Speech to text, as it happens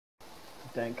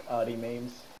dank arty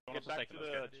memes. Get back to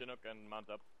the Chinook and mount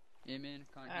up. Yeah, man,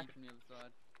 can't keep from the other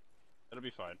side. It'll be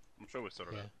fine. I'm sure we'll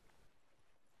sort it out.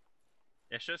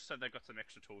 Yeah, it's just so they've got some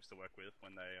extra tools to work with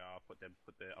when they put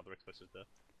their other explosives there.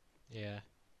 Yeah.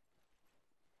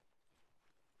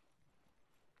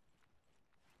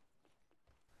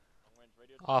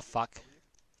 Oh fuck.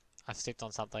 I've stepped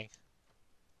on something.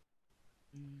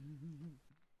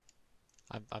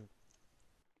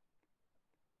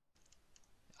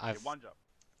 Yeah, one job.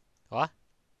 What?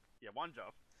 Yeah, one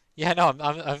job. Yeah, no,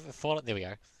 I've fallen. There we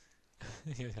go.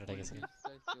 He was gonna take us in.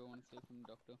 Stay still, I want to see from the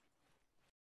doctor.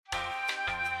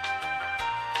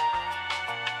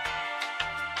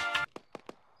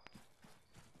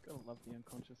 Gotta love the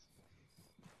unconscious.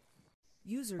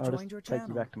 User I'll joined your just take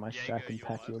channel. you back to my shack and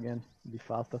pack you again. It'll be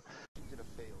faster.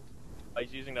 Oh,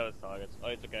 he's using that as targets. Oh,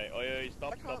 it's okay. Oh, yeah,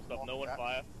 stop. No one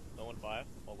fire. No one fire.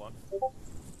 Hold on.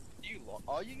 You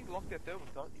locked that door,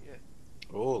 don't you? Yeah.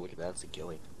 Oh, look at that, it's a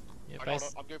killing. Yeah, I'm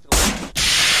going for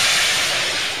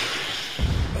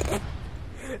the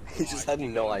He just had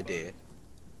no idea.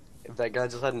 If that guy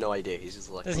just had no idea, he's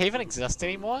just like... Does he even exist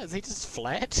anymore? Is he just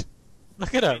flat?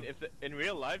 Look at I him! mean, in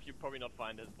real life, you'd probably not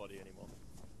find his body anymore.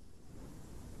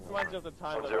 Reminds me of the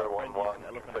time that 011,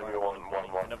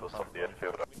 for some of the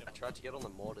airfield. I tried to get on the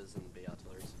mortars and be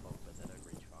artillery support, but they don't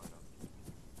reach far enough.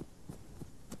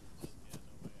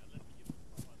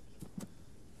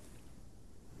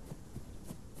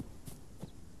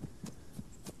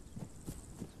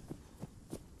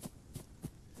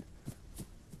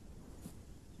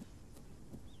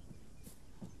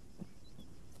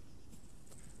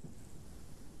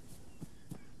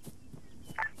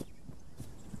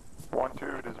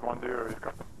 It is 1-0, he's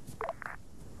got them.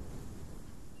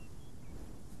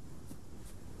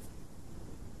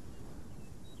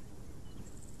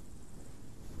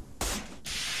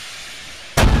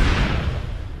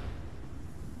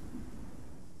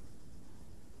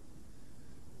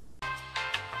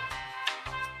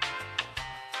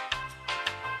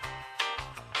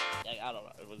 I don't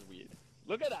know, it was weird.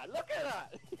 Look at that! Look at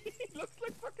that! He looks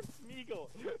like fucking Smeagol!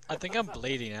 I think I'm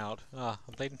bleeding out. Ah,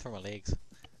 I'm bleeding through my legs.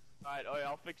 Alright, oh yeah,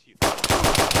 I'll fix you. They won't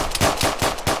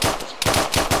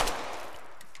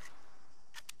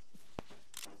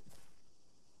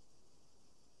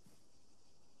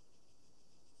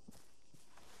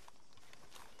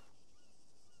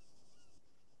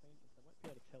be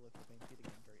able to tell if they've been hitting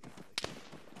him very easily.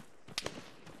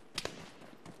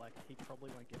 Like, he probably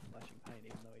won't get flashing pain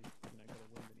even though he's, you know, got a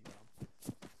wound in his arm.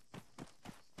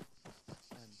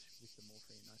 And with the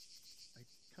morphine, I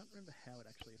can't remember how it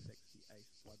actually affects the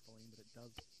ACE blood volume, but it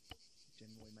does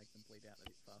generally make them bleed out a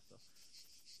bit faster.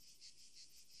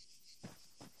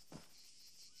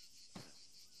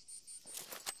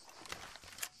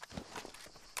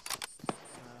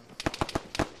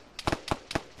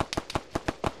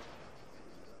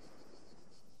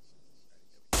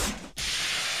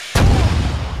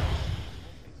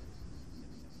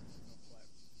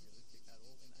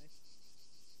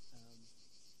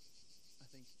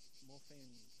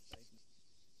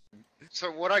 So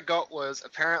what I got was,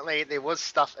 apparently there was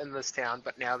stuff in this town,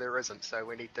 but now there isn't, so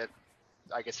we need to,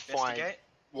 I guess, find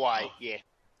why, yeah.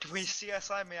 Can we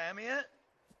CSI Miami yet?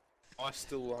 I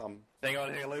still, Hang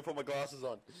on, let me put my glasses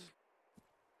on.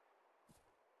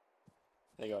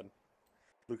 Hang on.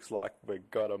 Looks like we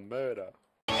got a murder.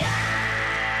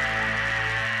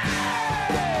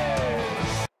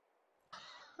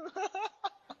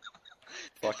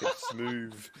 Fucking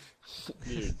smooth.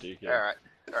 Alright,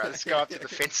 let's go up to the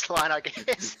fence line, I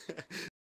guess.